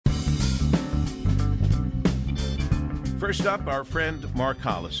First up, our friend Mark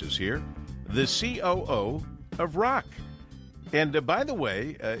Hollis is here, the COO of Rock. And by the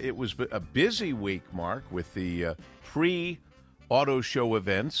way, it was a busy week, Mark, with the pre-auto show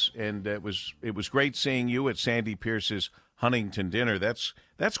events, and it was great seeing you at Sandy Pierce's Huntington dinner. That's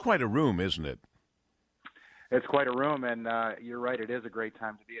quite a room, isn't it? It's quite a room, and you're right. It is a great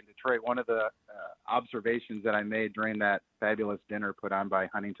time to be in Detroit. One of the observations that I made during that fabulous dinner put on by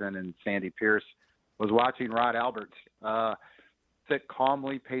Huntington and Sandy Pierce was watching Rod Alberts sit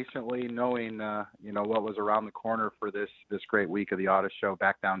calmly, patiently, knowing what was around the corner for this great week of the auto show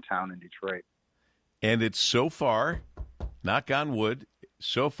back downtown in Detroit. And it's so far, knock on wood,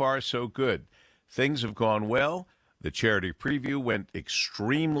 so far so good. Things have gone well. The charity preview went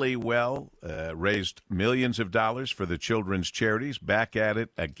extremely well, raised millions of dollars for the children's charities, back at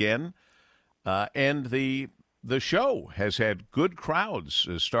it again. And the show has had good crowds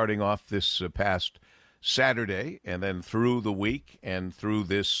starting off this past Saturday and then through the week and through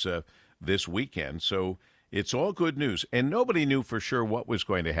this weekend. So it's all good news. And nobody knew for sure what was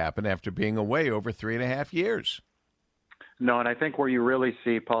going to happen after being away over 3.5 years. No, and I think where you really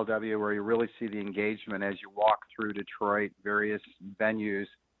see, Paul W., where you really see the engagement as you walk through Detroit, various venues,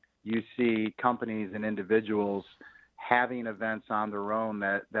 you see companies and individuals having events on their own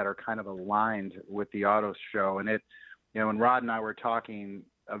that are kind of aligned with the auto show. And when Rod and I were talking,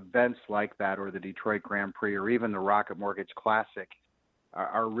 events like that, or the Detroit Grand Prix, or even the Rocket Mortgage Classic,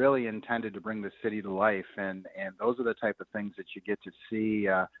 are really intended to bring the city to life. And those are the type of things that you get to see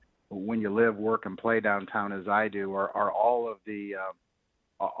when you live, work, and play downtown, as I do, are all of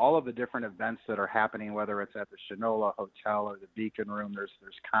the different events that are happening, whether it's at the Shinola Hotel or the Beacon Room. There's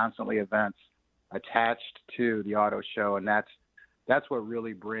constantly events attached to the auto show, and that's what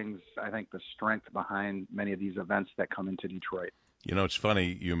really brings, I think, the strength behind many of these events that come into Detroit. You know, it's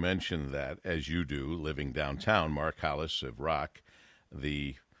funny you mentioned that, as you do, living downtown. Mark Hollis of Rock,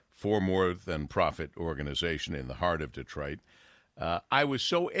 the For More Than Profit organization in the heart of Detroit. I was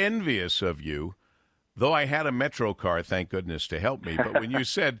so envious of you, though I had a Metro car, thank goodness, to help me. But when you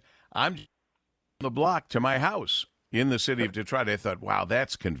said, I'm on the block to my house in the city of Detroit, I thought, wow,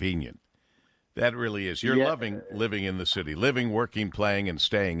 that's convenient. That really is. You're loving living in the city, living, working, playing, and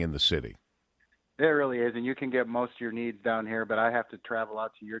staying in the city. It really is, and you can get most of your needs down here, but I have to travel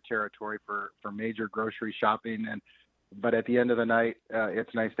out to your territory for major grocery shopping. But at the end of the night,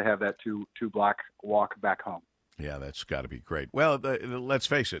 it's nice to have that two-block walk back home. Yeah, that's got to be great. Well, let's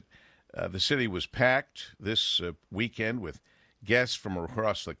face it, the city was packed this weekend with guests from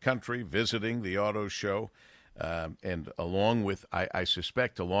across the country visiting the auto show, and along with, I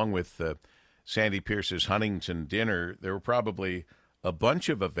suspect, along with Sandy Pierce's Huntington dinner, there were probably a bunch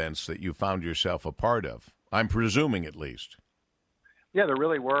of events that you found yourself a part of. I'm presuming, at least. Yeah, there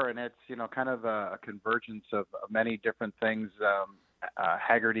really were, and it's kind of a convergence of many different things.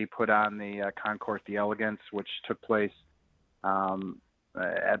 Haggerty put on the Concours d'Elegance, which took place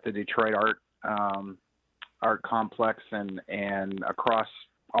at the Detroit Art Complex and across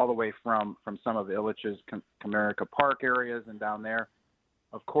all the way from some of Illich's Comerica Park areas and down there.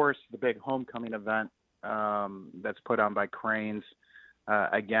 Of course, the big homecoming event that's put on by Cranes,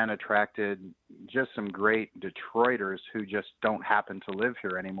 again, attracted just some great Detroiters who just don't happen to live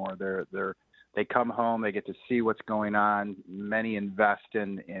here anymore. They come home, they get to see what's going on. Many invest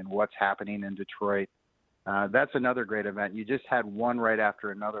in what's happening in Detroit. That's another great event. You just had one right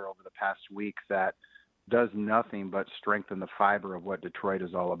after another over the past week that does nothing but strengthen the fiber of what Detroit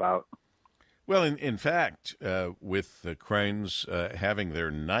is all about. Well, in fact, with the Cranes having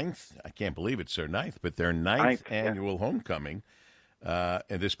their ninth, I can't believe it's their ninth, but their ninth annual homecoming, and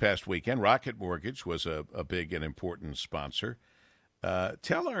this past weekend, Rocket Mortgage was a big and important sponsor.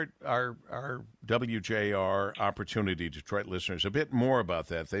 Tell our WJR Opportunity Detroit listeners a bit more about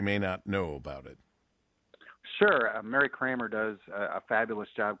that. They may not know about it. Sure. Mary Kramer does a fabulous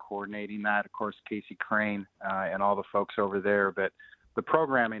job coordinating that. Of course, Casey Crane and all the folks over there. But the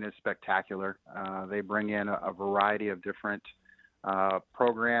programming is spectacular. They bring in a variety of different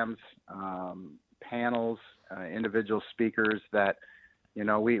programs, panels, individual speakers that,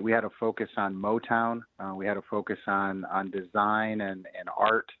 we had a focus on Motown. We had a focus on design and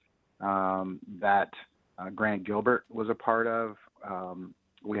art that Grant Gilbert was a part of.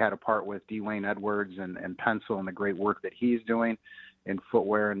 We had a part with Dwayne Edwards and Pencil and the great work that he's doing in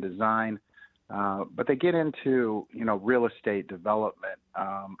footwear and design. But they get into, real estate development,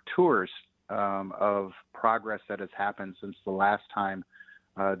 tours of progress that has happened since the last time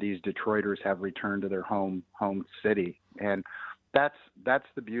these Detroiters have returned to their home city. And that's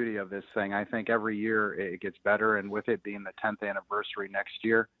the beauty of this thing. I think every year it gets better, and with it being the 10th anniversary next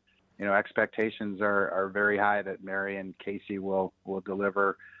year, expectations are very high that Mary and Casey will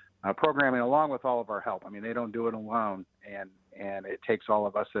deliver programming along with all of our help. I mean, they don't do it alone, and it takes all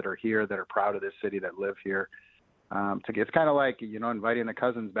of us that are here, that are proud of this city, that live here. It's kind of like, inviting the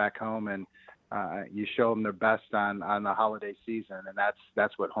cousins back home, and you show them their best on the holiday season, and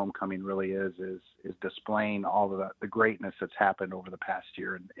that's what homecoming really is displaying all of the greatness that's happened over the past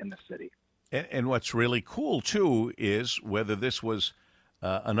year in the city. And what's really cool, too, is whether this was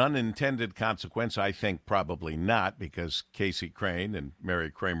an unintended consequence. I think probably not, because Casey Crane and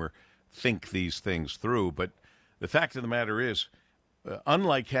Mary Kramer think these things through. But the fact of the matter is,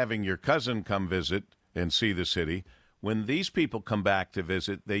 unlike having your cousin come visit and see the city, when these people come back to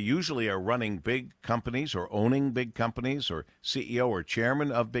visit, they usually are running big companies or owning big companies or CEO or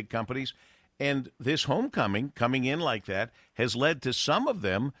chairman of big companies. And this homecoming, coming in like that, has led to some of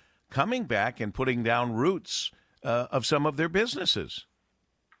them coming back and putting down roots of some of their businesses.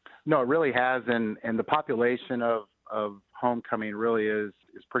 No, it really has, and the population of homecoming really is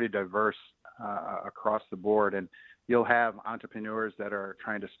pretty diverse across the board. And you'll have entrepreneurs that are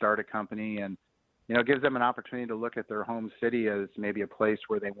trying to start a company, and it gives them an opportunity to look at their home city as maybe a place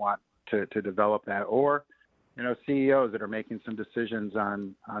where they want to develop that, or CEOs that are making some decisions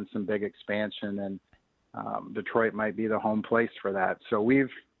on some big expansion, and Detroit might be the home place for that. So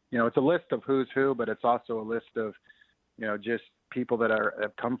it's a list of who's who, but it's also a list of just people that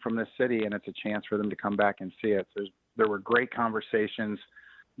have come from this city, and it's a chance for them to come back and see it. There were great conversations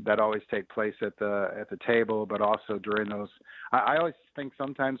that always take place at the table, but also during those. I always think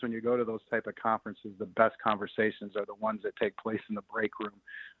sometimes when you go to those type of conferences, the best conversations are the ones that take place in the break room,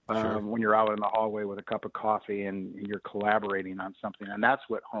 Sure. when you're out in the hallway with a cup of coffee and you're collaborating on something. And that's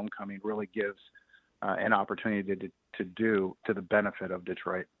what homecoming really gives an opportunity to do to the benefit of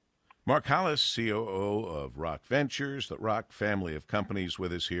Detroit. Mark Hollis, COO of Rock Ventures, the Rock family of companies,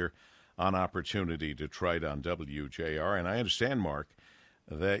 with us here on Opportunity Detroit on WJR. And I understand, Mark,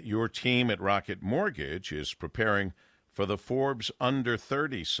 that your team at Rocket Mortgage is preparing for the Forbes Under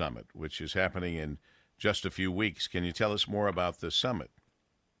 30 Summit, which is happening in just a few weeks. Can you tell us more about the summit?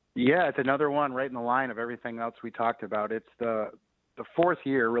 Yeah, it's another one right in the line of everything else we talked about. It's the fourth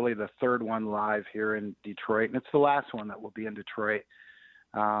year, really the third one live here in Detroit, and it's the last one that will be in Detroit.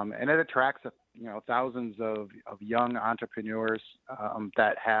 And it attracts, thousands of young entrepreneurs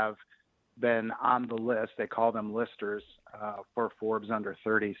that have been on the list. They call them listers for Forbes Under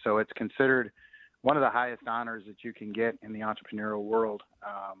 30. So it's considered one of the highest honors that you can get in the entrepreneurial world,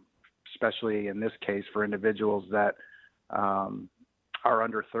 especially in this case for individuals that are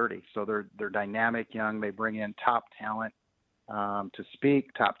under 30. So they're dynamic, young. They bring in top talent to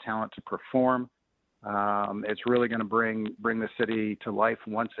speak, top talent to perform. It's really going to bring the city to life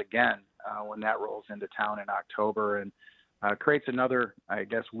once again when that rolls into town in October, and creates another, I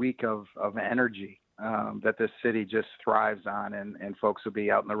guess, week of energy that this city just thrives on, and folks will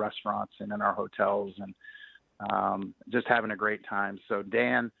be out in the restaurants and in our hotels and just having a great time. So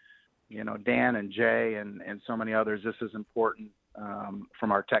Dan and Jay and so many others, this is important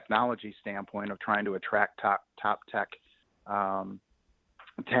from our technology standpoint of trying to attract top tech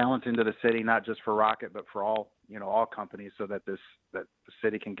talent into the city, not just for Rocket, but for all companies, so that the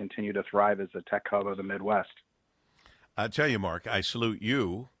city can continue to thrive as a tech hub of the Midwest. I tell you, Mark, I salute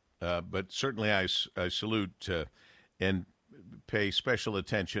you, but certainly I salute and pay special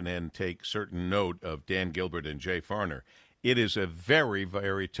attention and take certain note of Dan Gilbert and Jay Farner. It is a very,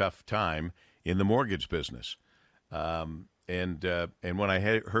 very tough time in the mortgage business. And when I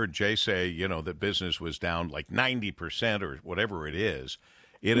heard Jay say, that business was down like 90% or whatever it is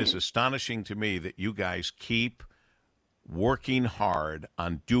astonishing to me that you guys keep working hard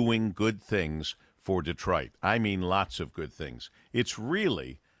on doing good things for Detroit. I mean, lots of good things. It's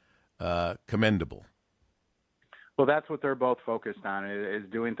really commendable. Well, that's what they're both focused on, is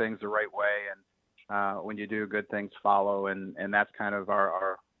doing things the right way. And when you do, good things follow. And that's kind of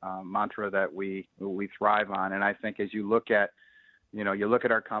our mantra that we thrive on. And I think as you look at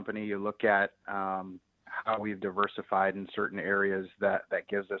our company, you look at how we've diversified in certain areas that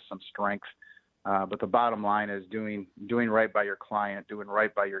gives us some strength. But the bottom line is doing right by your client, doing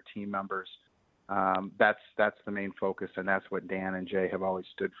right by your team members. That's the main focus, and that's what Dan and Jay have always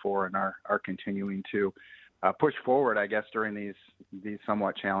stood for and are continuing to push forward, I guess, during these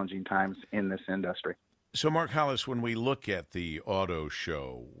somewhat challenging times in this industry. So, Mark Hollis, when we look at the auto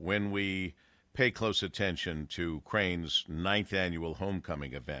show, when we pay close attention to Crane's 9th annual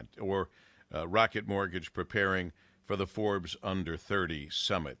homecoming event, or Rocket Mortgage preparing for the Forbes Under 30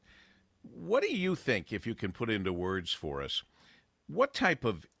 Summit, what do you think, if you can put into words for us, what type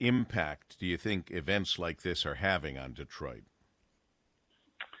of impact do you think events like this are having on Detroit?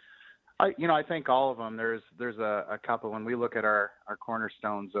 I think all of them. There's a couple. When we look at our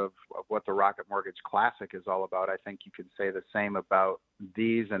cornerstones of what the Rocket Mortgage Classic is all about, I think you could say the same about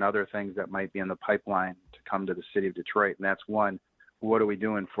these and other things that might be in the pipeline to come to the city of Detroit. And that's one, what are we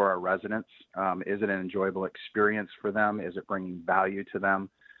doing for our residents? Is it an enjoyable experience for them? Is it bringing value to them?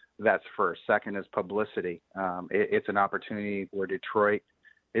 That's first. Second is publicity. It's an opportunity where Detroit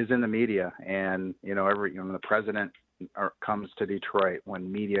is in the media, and the president comes to Detroit,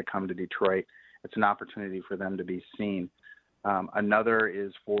 when media come to Detroit, it's an opportunity for them to be seen. Another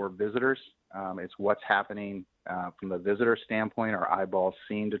is for visitors. It's what's happening from the visitor standpoint. Are eyeballs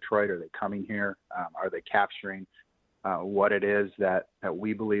seeing Detroit? Are they coming here? Are they capturing what it is that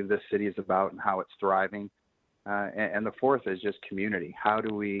we believe this city is about and how it's thriving? And the fourth is just community. How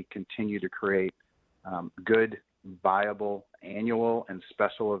do we continue to create good, viable annual and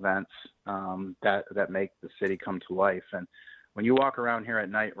special events that make the city come to life? And when you walk around here at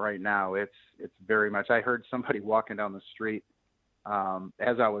night right now, it's very much. I heard somebody walking down the street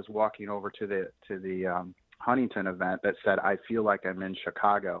as I was walking over to the Huntington event that said, "I feel like I'm in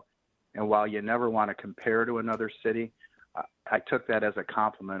Chicago." And while you never want to compare to another city, I took that as a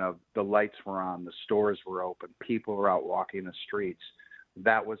compliment of the lights were on, the stores were open, people were out walking the streets.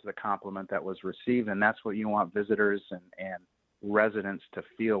 That was the compliment that was received, and that's what you want visitors and residents to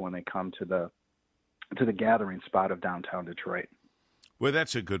feel when they come to the gathering spot of downtown Detroit. Well,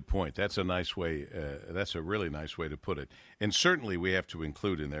 that's a good point. That's a nice way. That's a really nice way to put it. And certainly we have to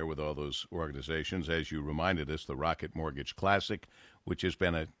include in there with all those organizations, as you reminded us, the Rocket Mortgage Classic, which has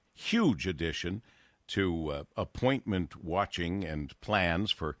been a huge addition to appointment watching and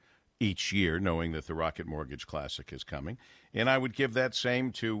plans for each year, knowing that the Rocket Mortgage Classic is coming. And I would give that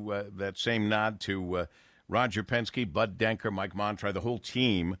same nod to Roger Penske, Bud Denker, Mike Montry, the whole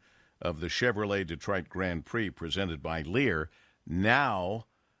team of the Chevrolet Detroit Grand Prix presented by Lear, now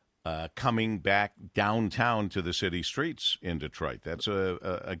coming back downtown to the city streets in Detroit. That's,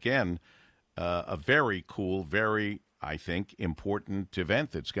 again, a very cool, very, I think, important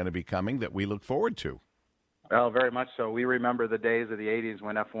event that's going to be coming that we look forward to. Well, very much so. We remember the days of the 80s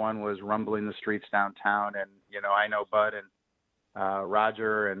when F1 was rumbling the streets downtown. And, I know Bud and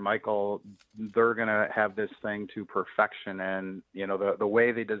Roger and Michael, they're going to have this thing to perfection. And, the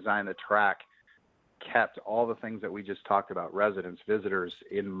way they designed the track kept all the things that we just talked about, residents, visitors,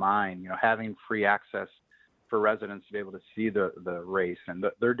 in mind, having free access for residents to be able to see the race. And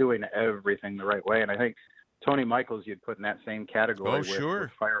they're doing everything the right way. And I think Tony Michaels, you'd put in that same category with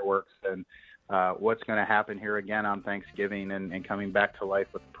fireworks and what's going to happen here again on Thanksgiving and coming back to life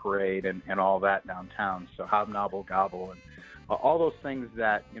with the parade and all that downtown. So Hobnobble Gobble and all those things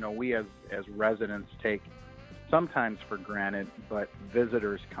that, we as residents take sometimes for granted, but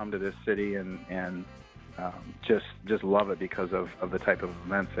visitors come to this city and just love it because of the type of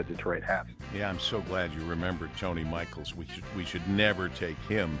events that Detroit has. Yeah, I'm so glad you remembered Tony Michaels. We should never take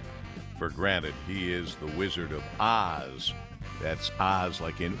him for granted. He is the Wizard of Oz. That's Oz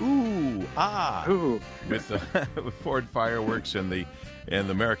like in ooh, ah, ooh. With the Ford fireworks and the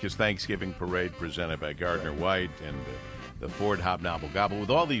America's Thanksgiving Parade presented by Gardner White and the Ford Hobnobble Gobble with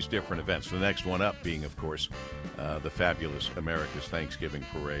all these different events. The next one up being, of course, the fabulous America's Thanksgiving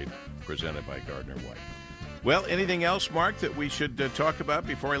Parade presented by Gardner White. Well, anything else, Mark, that we should talk about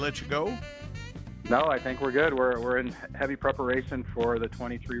before I let you go? No, I think we're good. We're in heavy preparation for the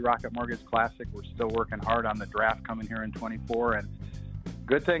 23 Rocket Mortgage Classic. We're still working hard on the draft coming here in 24, and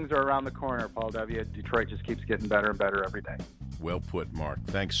good things are around the corner, Paul W. Detroit just keeps getting better and better every day. Well put, Mark.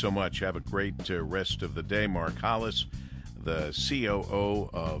 Thanks so much. Have a great rest of the day. Mark Hollis, the COO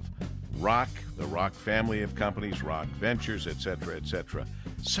of Rock, the Rock family of companies, Rock Ventures, et cetera, et cetera.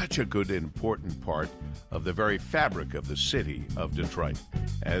 Such a good, important part of the very fabric of the city of Detroit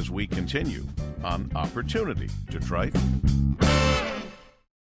as we continue on Opportunity Detroit.